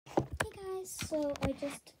So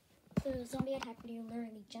the zombie attack video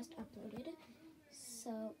literally just uploaded.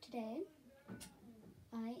 So today,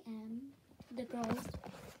 I am the girls,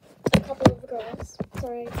 a couple of the girls.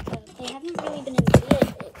 Sorry, they haven't really been in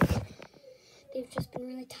videos lately. They've just been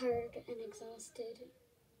really tired and exhausted.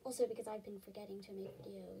 Also because I've been forgetting to make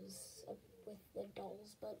videos with the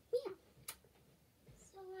dolls, but yeah.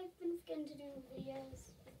 So I've been forgetting to do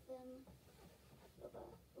videos with them. But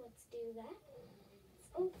let's do that.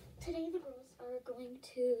 Oh, today the girls are going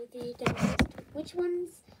to the dentist. Which one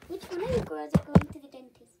of you girls are going to the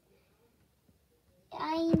dentist?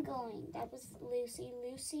 I am going. That was Lucy.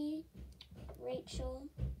 Lucy, Rachel,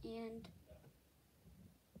 and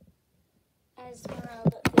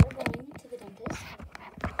Esmeralda. They're going to the dentist.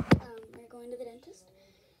 They're going to the dentist.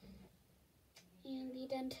 And the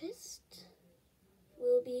dentist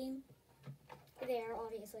will be there,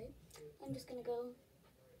 obviously. I'm just going to go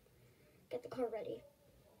get the car ready.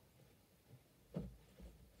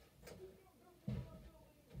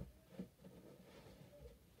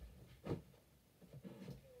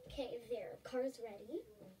 Okay, there. Car's ready.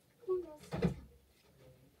 Come on, girls.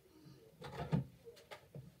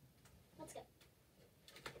 Let's go.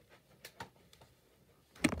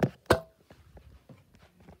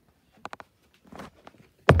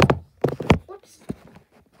 Whoops.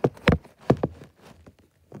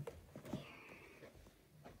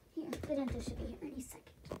 Here, the dentist should be here any second.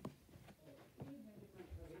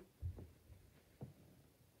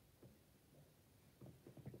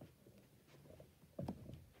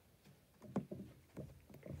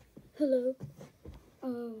 Hello.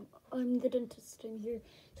 I'm the dentist. I'm here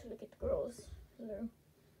to look at the girls. Hello.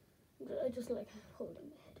 I just like holding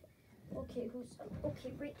the head. Okay,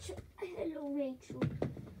 Rachel. Hello, Rachel.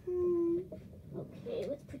 Okay,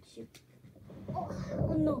 let's put you.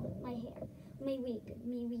 Oh no, my hair. My wig.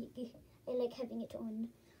 I like having it on.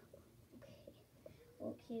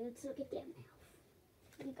 Okay, let's look at their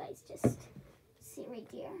mouth. You guys just sit right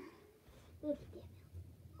there. Look at their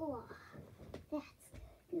mouth. Oh, that's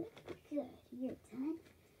good. Good. You're done.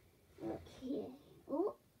 Okay.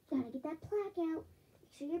 Oh, gotta get that plaque out.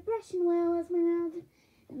 Make sure you're brushing well, Esmeralda.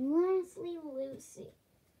 And lastly, Lucy.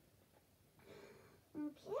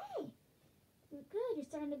 Okay. You're good. You're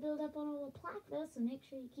starting to build up on all the plaque, though, so make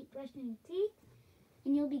sure you keep brushing your teeth,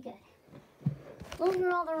 and you'll be good.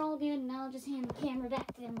 Overall, they're all good, and I'll just hand the camera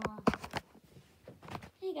back to them all.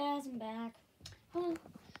 Hey, guys, I'm back. Oh,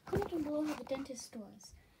 comment down below how the dentist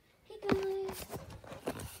was. Hey, guys.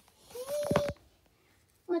 Hey.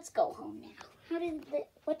 Let's go home now.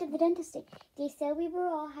 What did the dentist say? They said we were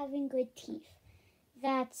all having good teeth.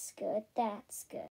 That's good.